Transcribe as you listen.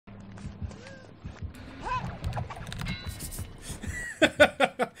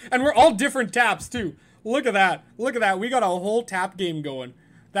And we're all different taps, too. Look at that. Look at that. We got a whole tap game going.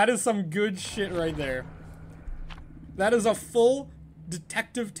 That is some good shit right there. That is a full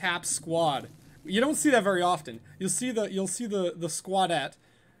detective tap squad. You don't see that very often. You'll see the squadette,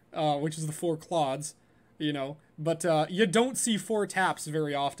 which is the 4 Claudes, you know, but you don't see 4 taps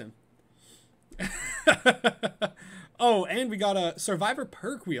very often. Oh, and we got a Survivor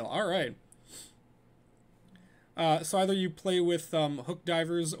perk wheel. All right. So either you play with hook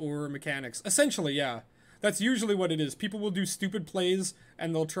divers or mechanics. Essentially, yeah. That's usually what it is. People will do stupid plays,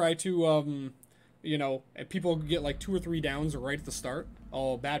 and they'll try to, you know, people get like 2 or 3 downs right at the start.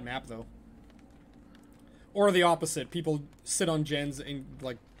 Oh, bad map, though. Or the opposite. People sit on gens and,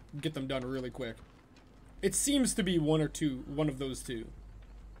 like, get them done really quick. It seems to be one of those two.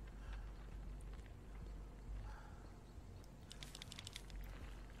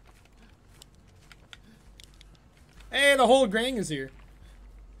 Hey, the whole gang is here.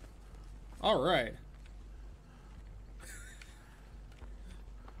 All right.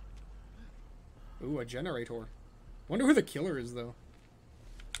 Ooh, a generator. Wonder who the killer is, though.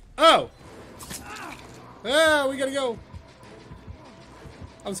 Oh! Ah, we gotta go.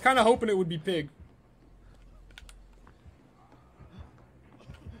 I was kind of hoping it would be Pig.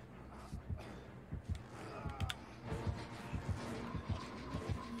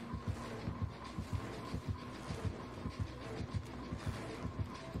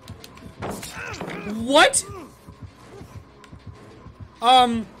 What?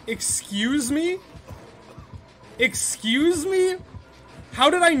 Excuse me? Excuse me? How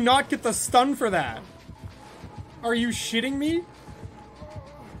did I not get the stun for that? Are you shitting me?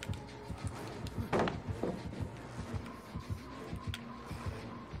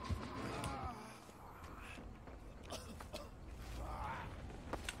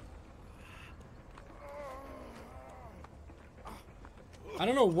 I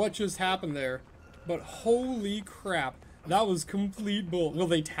don't know what just happened there, but holy crap. That was complete bull. Will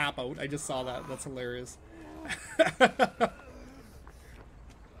they tap out? I just saw that. That's hilarious.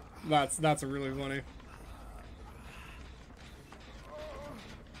 That's really funny.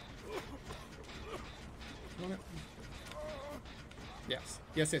 Yes.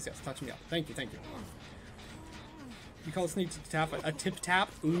 Yes, yes, yes. Touch me up. Thank you, thank you. You call a sneak tap a tip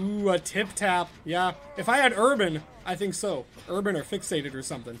tap? Ooh, a tip tap. Yeah. If I had urban, I think so. Urban or fixated or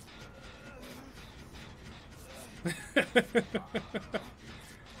something.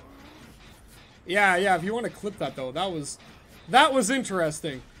 Yeah, yeah, if you want to clip that though, that was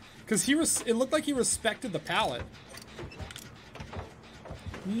interesting. Cause it looked like he respected the pallet.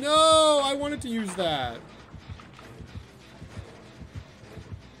 No, I wanted to use that.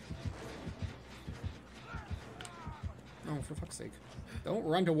 Oh, for fuck's sake. Don't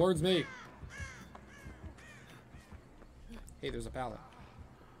run towards me. Hey, there's a pallet.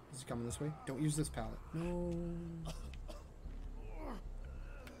 Is he coming this way? Don't use this pallet. No.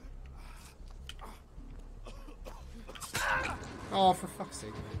 Oh, for fuck's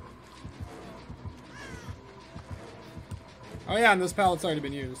sake. Oh yeah, and this pallet's already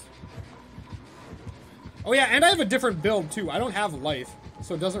been used. Oh yeah, and I have a different build too. I don't have life,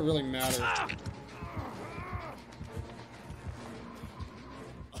 so it doesn't really matter.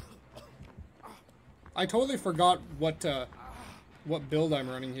 I totally forgot what build I'm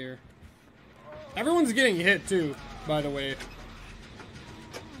running here. Everyone's getting hit too, by the way.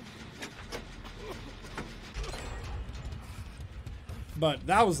 But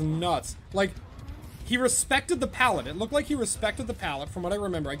that was nuts. Like, he respected the pallet. It looked like he respected the pallet, from what I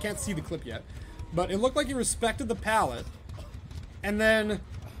remember. I can't see the clip yet. But it looked like he respected the pallet. And then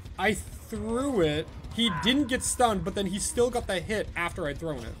I threw it. He didn't get stunned, but then he still got the hit after I'd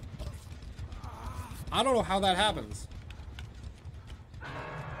thrown it. I don't know how that happens.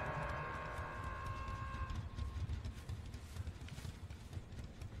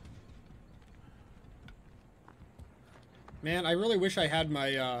 Man, I really wish I had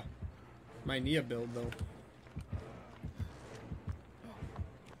my, my Nia build, though.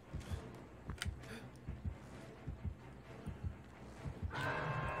 I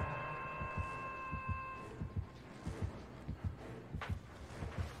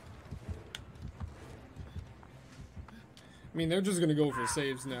mean, they're just gonna go for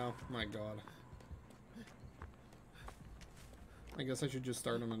saves now. My god. I guess I should just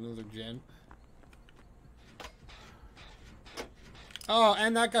start on another gen. Oh,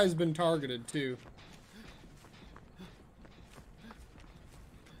 and that guy's been targeted, too.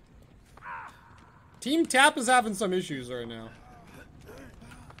 Team Tapp is having some issues right now.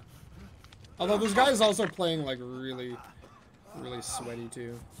 Although this guy's also playing, like, really, really sweaty,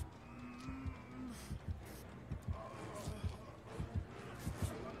 too.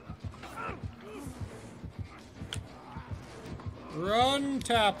 Run,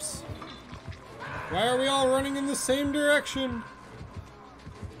 Taps. Why are we all running in the same direction?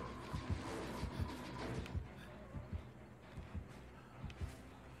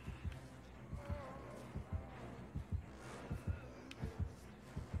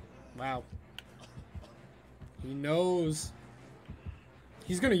 Wow. He knows.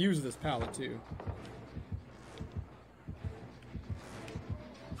 He's gonna use this pallet too.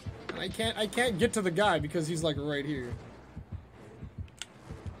 I can't get to the guy because he's like right here.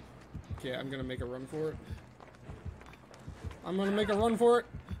 Okay, I'm gonna make a run for it. I'm gonna make a run for it.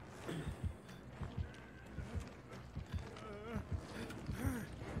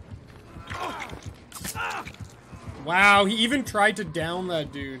 Wow, he even tried to down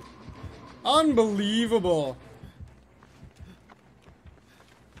that dude. Unbelievable.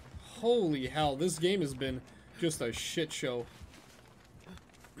 Holy hell, this game has been just a shit show.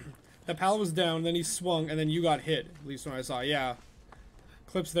 The pallet was down, then he swung, and then you got hit. At least when I saw, yeah.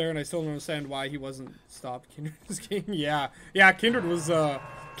 Clips there, and I still don't understand why he wasn't stopped. Kindred's game, yeah. Yeah, Kindred was,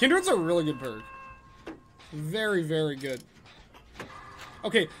 Kindred's a really good perk. Very, very good.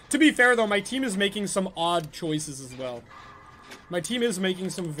 Okay, to be fair though, my team is making some odd choices as well. My team is making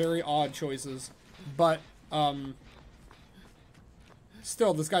some very odd choices, but,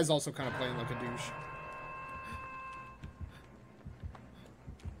 still, this guy's also kind of playing like a douche.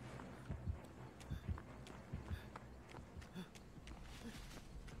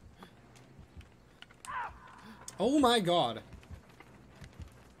 Oh my god.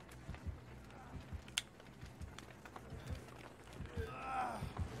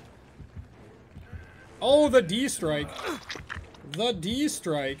 Oh, the D strike. The D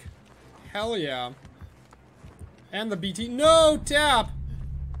strike. Hell yeah. And the BT. No, Tapp!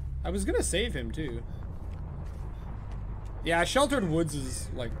 I was gonna save him too. Yeah, Sheltered Woods is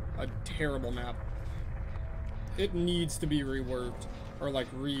like a terrible map. It needs to be reworked or like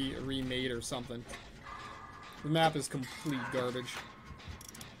remade or something. The map is complete garbage.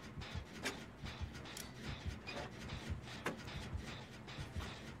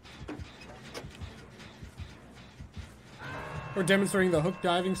 We're demonstrating the hook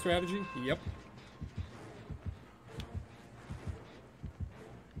diving strategy? Yep.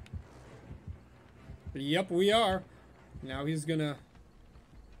 Yep, we are. Now he's gonna...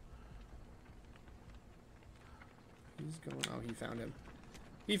 He's going... Oh, he found him.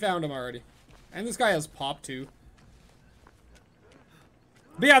 He found him already. And this guy has pop, too.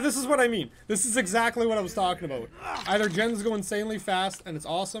 But yeah, this is what I mean. This is exactly what I was talking about. Either gens go insanely fast and it's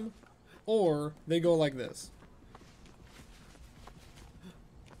awesome, or they go like this.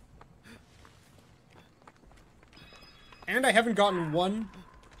 And I haven't gotten one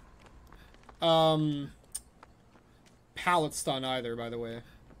pallet stun either, by the way.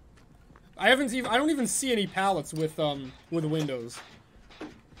 I don't even see any pallets with windows.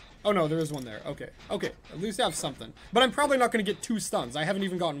 Oh no, there is one there. Okay. Okay, at least I have something. But I'm probably not going to get 2 stuns. I haven't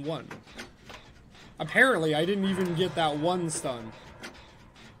even gotten one. Apparently, I didn't even get that 1 stun.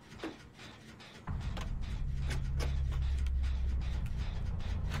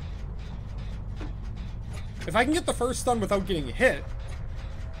 If I can get the first stun without getting hit,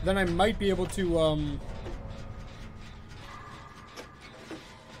 then I might be able to, Oh,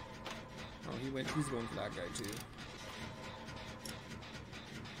 he's going for that guy too.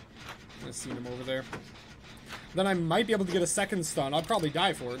 I seen him over there. Then I might be able to get a second stun. I'll probably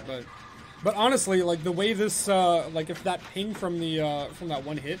die for it, but honestly, like the way this, like if that ping from the from that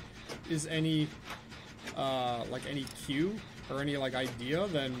one hit is any, like any cue or any like idea,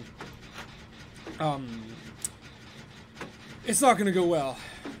 then, it's not gonna go well.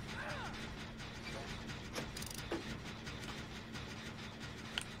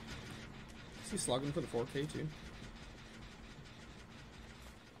 Is he slugging for the 4K too?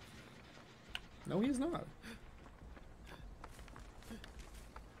 No, he is not.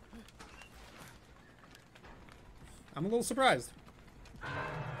 I'm a little surprised.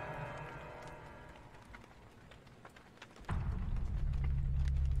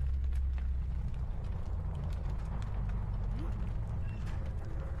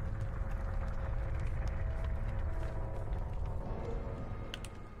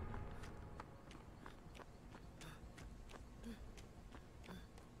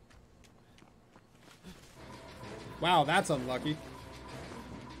 Wow, that's unlucky.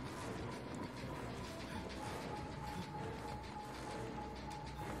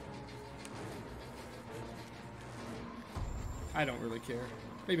 I don't really care.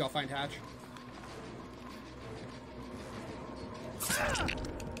 Maybe I'll find Hatch.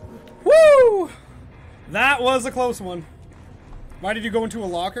 Woo! That was a close one. Why did you go into a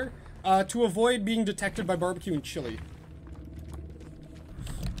locker? To avoid being detected by barbecue and chili.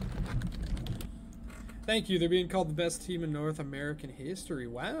 Thank you. They're being called the best team in North American history.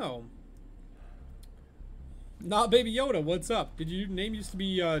 Wow. Not Baby Yoda, what's up? Did your name used to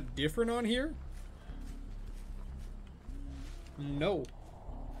be different on here? No.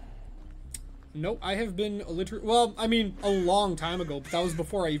 Nope, I have been literally, well, I mean, a long time ago, but that was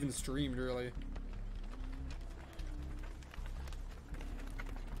before I even streamed, really.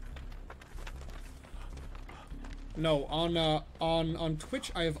 No, on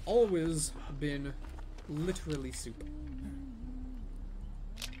Twitch, I have always been literally soup.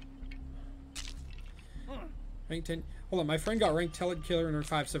 Rank 10. Hold on, my friend got ranked Talent Killer in her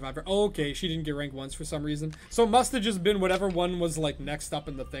 5 Survivor. Oh, okay, she didn't get ranked once for some reason. So it must have just been whatever one was, like, next up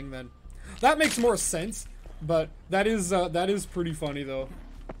in the thing then. That makes more sense, but that is pretty funny, though.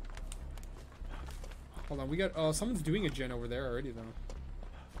 Hold on, we got, someone's doing a gen over there already, though.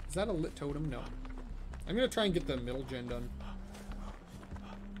 Is that a lit totem? No. I'm gonna try and get the middle gen done.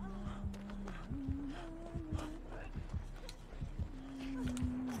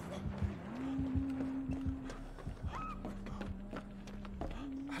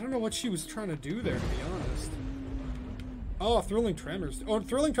 I don't know what she was trying to do there, to be honest. Oh, Thrilling Tremors. Oh,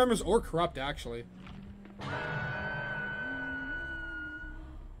 Thrilling Tremors or Corrupt, actually.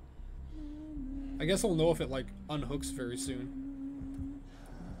 I guess I'll know if it, like, unhooks very soon.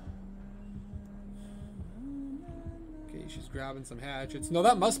 Okay, she's grabbing some hatchets. No,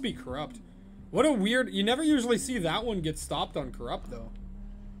 that must be Corrupt. What a weird... You never usually see that one get stopped on Corrupt, though.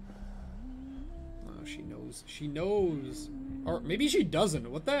 Oh, she knows. She knows. Or maybe she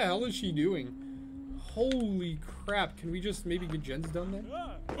doesn't. What the hell is she doing? Holy crap. Can we just maybe get gens done there?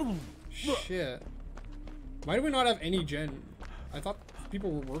 Shit. Why do we not have any gen? I thought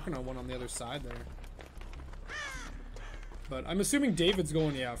people were working on one on the other side there. But I'm assuming David's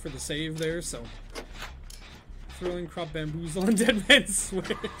going, yeah, for the save there, so. Thrilling Crop Bamboozle and Dead Man's Switch.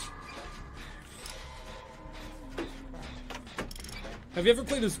 Have you ever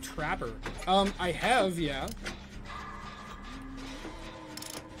played as Trapper? I have, yeah.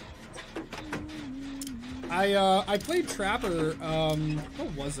 I played Trapper,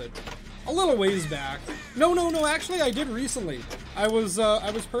 what was it? A little ways back. No, actually I did recently. I was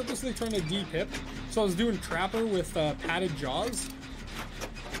purposely trying to de-pip, so I was doing Trapper with, padded jaws.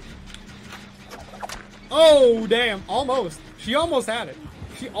 Oh, damn, almost. She almost had it.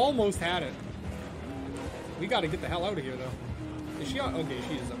 She almost had it. We gotta get the hell out of here, though. Is she on? Okay,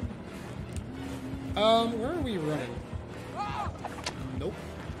 she is up. Where are we running? Nope.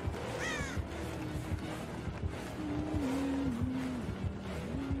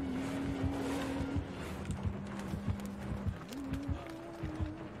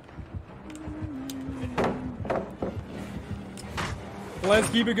 Let's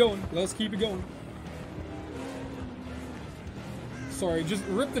keep it going. Let's keep it going. Sorry, just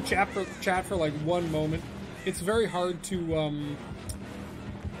rip the chat for like one moment. It's very hard to,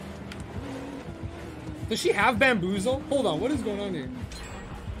 Does she have Bamboozle? Hold on, what is going on here?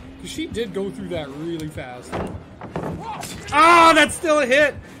 Because she did go through that really fast. Ah, that's still a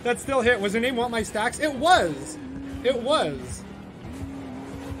hit! That's still a hit. Was her name Want My Stacks? It was! It was.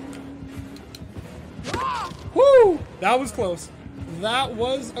 Woo! That was close. That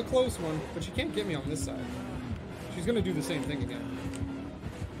was a close one, but she can't get me on this side. She's gonna do the same thing again.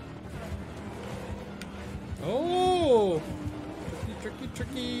 Oh! Tricky, tricky,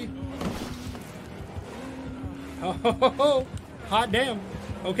 tricky. Oh, hot damn.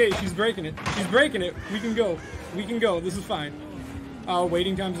 Okay, she's breaking it. She's breaking it. We can go. We can go. This is fine.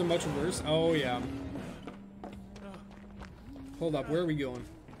 Waiting times are much worse. Oh, yeah. Hold up. Where are we going?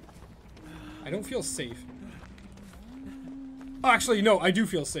 I don't feel safe. Oh, actually, no, I do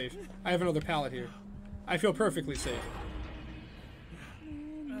feel safe. I have another pallet here. I feel perfectly safe.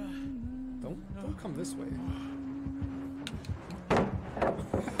 Don't come this way.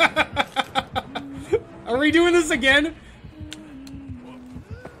 Are we doing this again?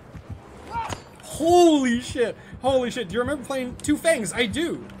 Holy shit. Holy shit. Do you remember playing Two Fangs? I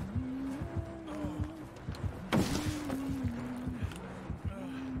do.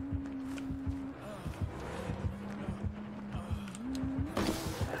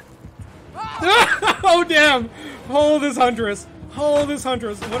 Oh, damn! Hold this Huntress. Hold this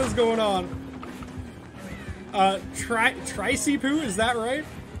Huntress. What is going on? Tricipoo, is that right?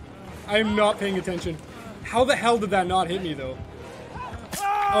 I'm not paying attention. How the hell did that not hit me, though?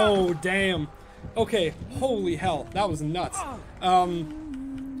 Oh, damn. Okay, holy hell. That was nuts.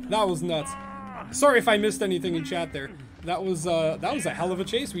 That was nuts. Sorry if I missed anything in chat there. That was a hell of a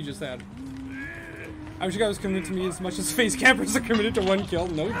chase we just had. I wish you guys was committed to me as much as face campers are committed to one kill.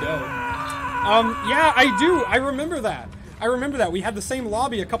 No doubt. Yeah, I do. I remember that. I remember that. We had the same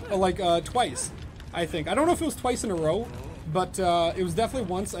lobby a couple, twice. I think. I don't know if it was twice in a row, but it was definitely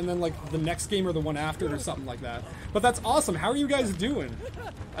once, and then like the next game or the one after it or something like that. But that's awesome. How are you guys doing?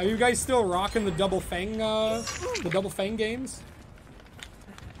 Are you guys still rocking the double fang games?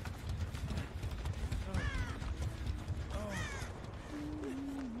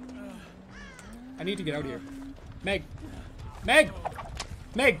 I need to get out of here. Meg! Meg!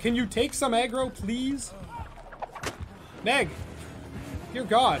 Meg, can you take some aggro, please? Meg! Dear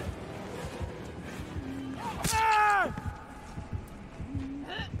God.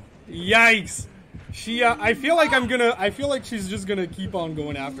 Yikes! She, I feel like she's just gonna keep on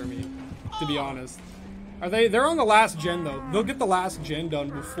going after me, to be honest. They're on the last gen, though. They'll get the last gen done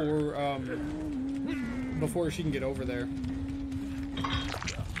before she can get over there.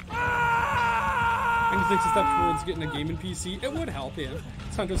 And takes a step towards getting a gaming PC. It would help, yeah.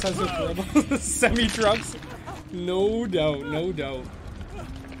 Huntress has those semi-trucks. No doubt, no doubt.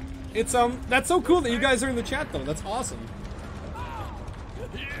 It's, that's so cool that you guys are in the chat, though. That's awesome.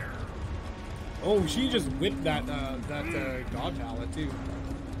 Oh, she just whipped that God pallet, too.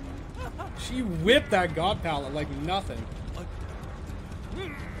 She whipped that God pallet like nothing.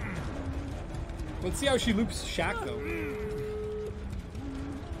 Let's see how she loops Shaq, though.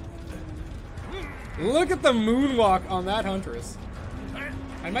 Look at the moonwalk on that Huntress.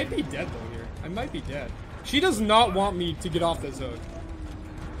 I might be dead, though, here. I might be dead. She does not want me to get off this hook.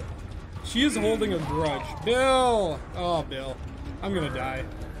 She is holding a grudge. Bill! Oh, Bill. I'm gonna die.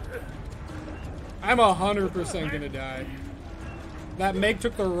 I'm 100% gonna die. That Meg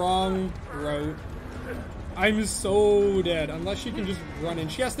took the wrong route. I'm so dead. Unless she can just run in.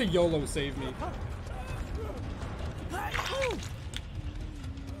 She has to YOLO save me.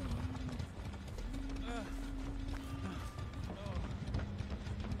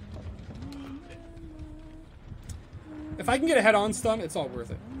 If I can get a head-on stun, it's all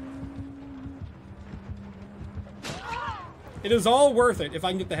worth it. It is all worth it if I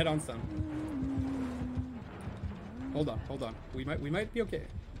can get the head-on stun. Hold on, hold on. We might be okay.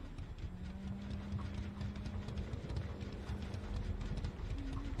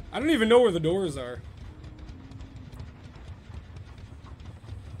 I don't even know where the doors are.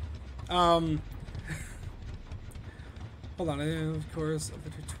 Hold on, of course,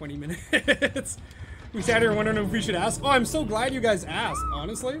 20 minutes. We sat here wondering if we should ask. Oh, I'm so glad you guys asked,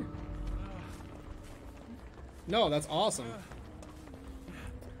 honestly. No, that's awesome.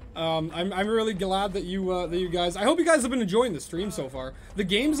 I'm really glad that you guys. I hope you guys have been enjoying the stream so far. The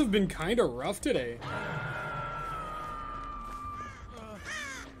games have been kind of rough today.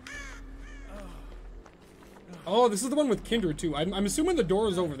 Oh, this is the one with Kindred too. I'm assuming the door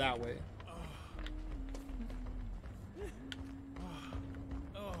is over that way.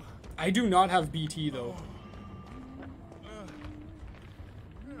 I do not have BT though.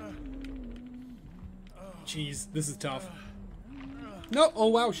 Jeez, this is tough. No, oh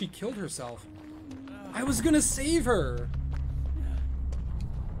wow, she killed herself. I was gonna save her.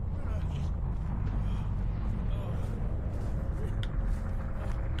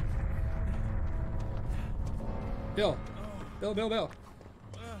 Bill. Bill, Bill, Bill.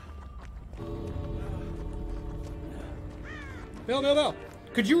 Bill, Bill, Bill.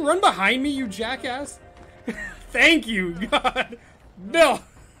 Could you run behind me, you jackass? Thank you, God. Bill!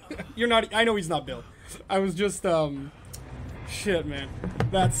 You're not, I know he's not Bill. I was just, shit, man.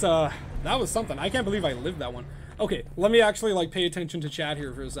 That's, that was something. I can't believe I lived that one. Okay, let me actually, like, pay attention to chat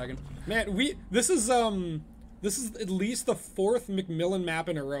here for a second. Man, this is at least the 4th McMillan map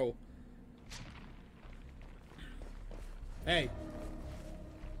in a row. Hey.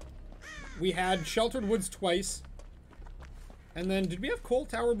 We had Sheltered Woods twice. And then, did we have Coal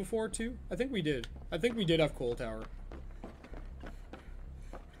Tower before, too? I think we did. I think we did have Coal Tower.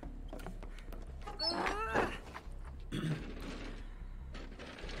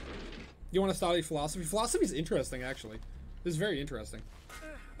 You want to study philosophy? Philosophy is interesting, actually. It's very interesting.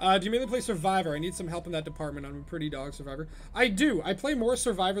 Do you mainly play Survivor? I need some help in that department. I'm a pretty dog Survivor. I do. I play more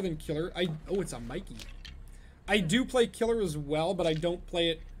Survivor than Killer. Oh, it's a Mikey. I do play Killer as well, but I don't play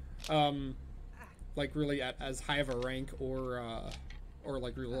it, like, really at as high of a rank or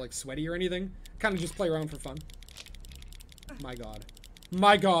like, really, like, sweaty or anything. Kind of just play around for fun. My God.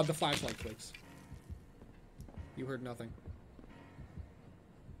 My God, the flashlight clicks. You heard nothing.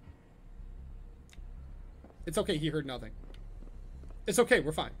 It's okay, he heard nothing. It's okay,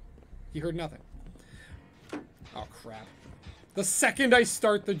 we're fine. He heard nothing. Oh, crap. The second I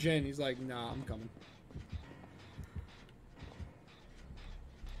start the gen, he's like, nah, I'm coming.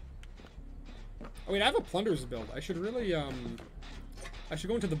 Oh, wait, I have a plunders build. I should really, I should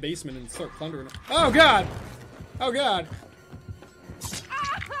go into the basement and start plundering. Oh, God! Oh, God!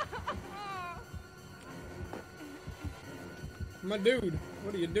 My dude,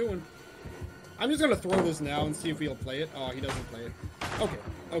 what are you doing? I'm just gonna throw this now and see if he'll play it. Oh, he doesn't play it. Okay,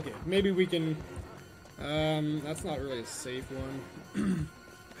 okay. Maybe we can... that's not really a safe one.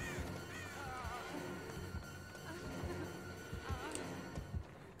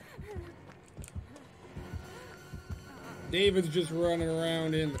 David's just running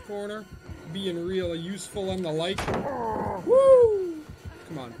around in the corner, being real useful and the like. Woo!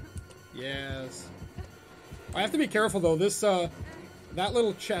 Come on. Yes. I have to be careful though. This, that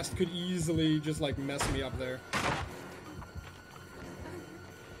little chest could easily just like mess me up there.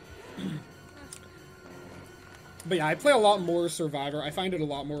 But yeah, I play a lot more Survivor. I find it a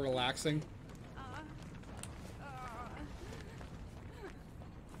lot more relaxing.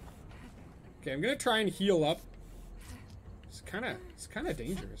 Okay, I'm gonna try and heal up. It's kind of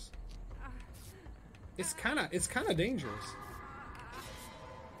dangerous. It's kind of dangerous.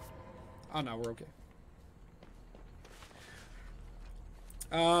 Oh no, we're okay.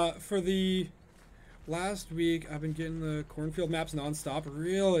 For the last week, I've been getting the cornfield maps nonstop.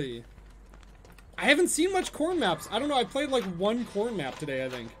 Really? I haven't seen much corn maps. I don't know. I played like one corn map today, I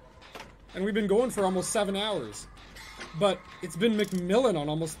think, and we've been going for almost 7 hours. But it's been Macmillan on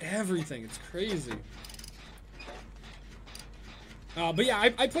almost everything. It's crazy. But yeah,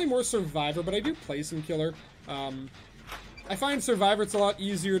 I play more Survivor, but I do play some Killer. I find Survivor, it's a lot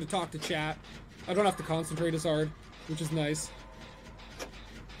easier to talk to chat. I don't have to concentrate as hard, which is nice.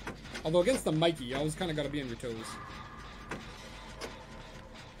 Although against the Mikey, you always kind of got to be on your toes.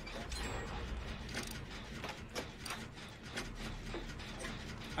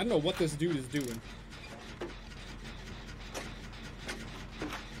 I don't know what this dude is doing.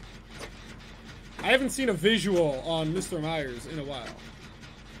 I haven't seen a visual on Mr. Myers in a while.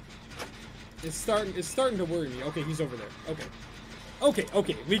 It's starting to worry me. Okay, he's over there. Okay. Okay,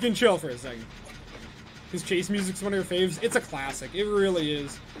 okay. We can chill for a second. His chase music's one of your faves. It's a classic. It really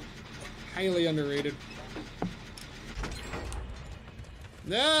is. Highly underrated.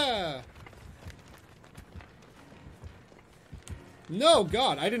 Yeah. No,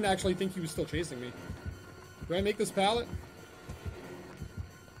 God. I didn't actually think he was still chasing me. Do I make this pallet?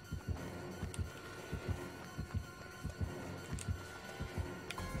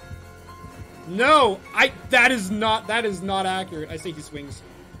 No! That is not accurate. I say he swings.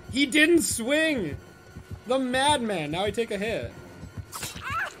 He didn't swing! The madman. Now I take a hit.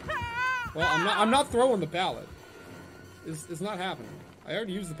 Well, I'm not throwing the pallet. It's not happening. I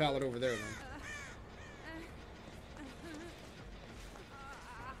already used the pallet over there, then.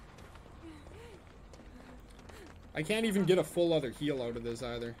 I can't even get a full other heal out of this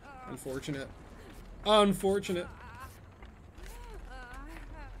either. Unfortunate. Unfortunate.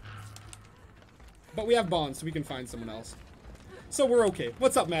 But we have bonds, so we can find someone else. So we're okay.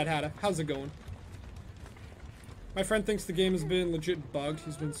 What's up, Mad Hatter? How's it going? My friend thinks the game has been legit bugged.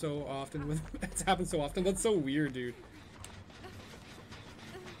 He's been so often with... It's happened so often. That's so weird, dude.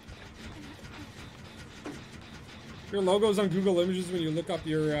 Your logo's on Google Images when you look up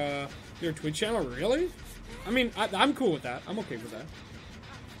your Twitch channel? Really? I mean, I'm cool with that. I'm okay with that.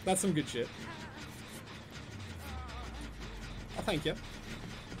 That's some good shit. Oh, thank you.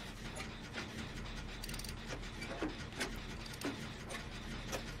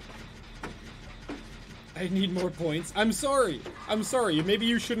 I need more points. I'm sorry. I'm sorry. Maybe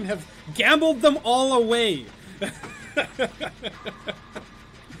you shouldn't have gambled them all away. Trying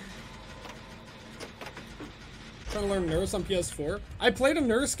to learn Nurse on PS4. I played a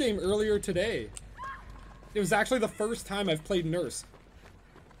Nurse game earlier today. It was actually the first time I've played Nurse.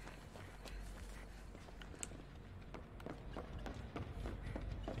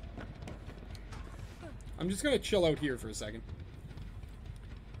 I'm just gonna chill out here for a second.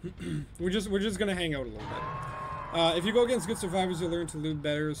 we're just gonna hang out a little bit. If you go against good survivors, you'll learn to loot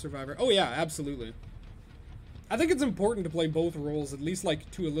better as survivor. Oh yeah, absolutely. I think it's important to play both roles, at least like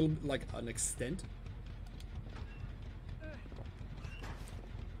to a little like an extent.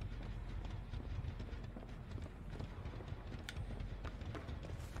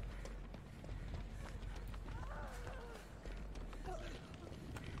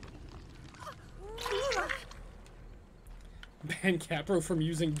 Ban Capro from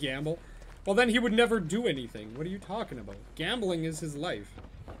using Gamble. Well, then he would never do anything. What are you talking about? Gambling is his life.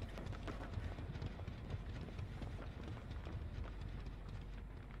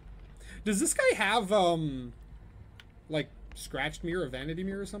 Does this guy have, like, Scratched Mirror or Vanity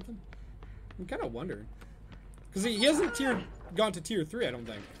Mirror or something? I'm kind of wondering. Because he hasn't gone to tier 3, I don't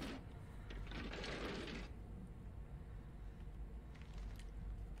think.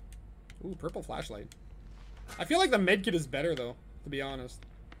 Ooh, purple flashlight. I feel like the medkit is better, though, to be honest.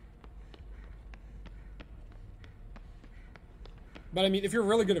 But I mean, if you're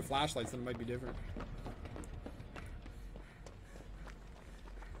really good at flashlights, then it might be different.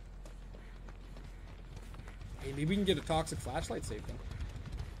 Hey, maybe we can get a toxic flashlight saved then.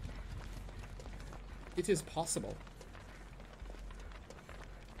 It is possible.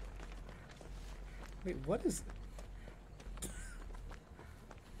 Wait, what is...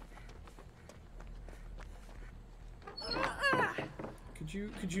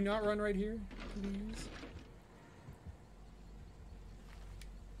 Could you not run right here, please?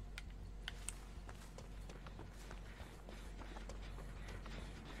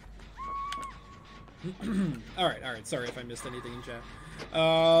 Alright, sorry if I missed anything in chat.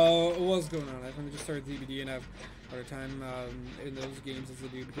 What's going on? I've only just started DBD and I've harder time in those games as I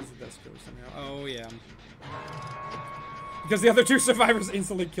do because of Death Stroke somehow. Oh yeah. Because the other two survivors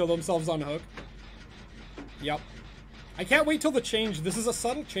instantly killed themselves on hook. Yep. I can't wait till the change. This is a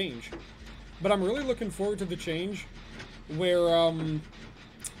subtle change. But I'm really looking forward to the change where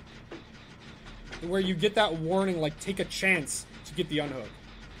you get that warning, like, take a chance to get the unhook.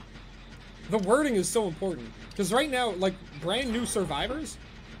 The wording is so important. Because right now, like, brand new survivors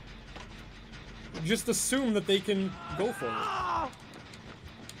just assume that they can go for it.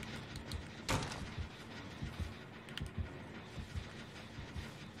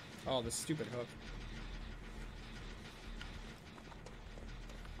 Oh, this stupid hook.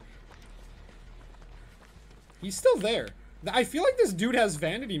 He's still there. I feel like this dude has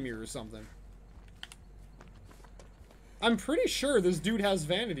vanity mirror or something. I'm pretty sure this dude has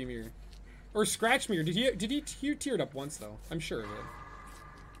vanity mirror. Or scratch mirror. Did he teared up once though? I'm sure of it.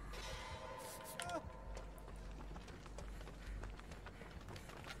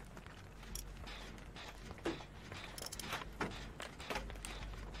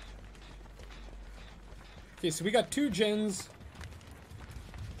 Okay, so we got 2 gens.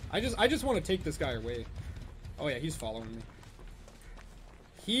 I just want to take this guy away. Oh yeah, he's following me.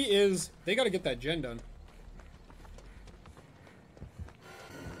 He is... They gotta get that gen done.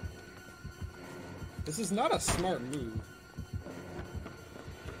 This is not a smart move.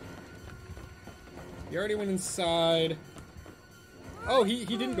 He already went inside. Oh, he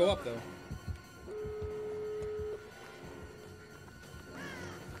didn't go up though.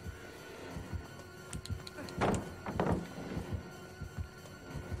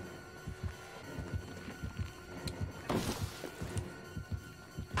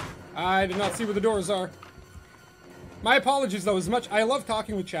 I did not see where the doors are. My apologies, though. As much I love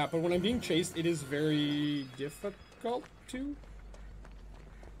talking with chat, but when I'm being chased, it is very difficult to.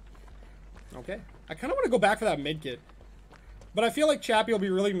 Okay. I kind of want to go back for that medkit. But I feel like Chappie will be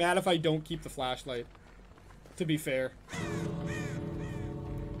really mad if I don't keep the flashlight. To be fair.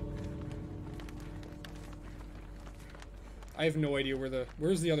 I have no idea where the...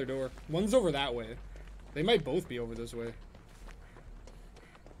 Where's the other door? One's over that way. They might both be over this way.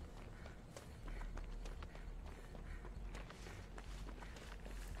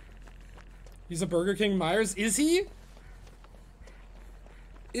 He's a Burger King Myers. Is he?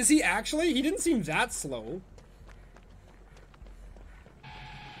 Is he actually? He didn't seem that slow.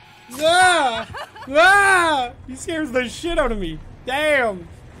 Ah! Ah! He scares the shit out of me. Damn.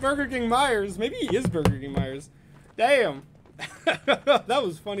 Burger King Myers. Maybe he is Burger King Myers. Damn. That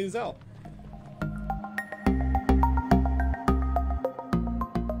was funny as hell.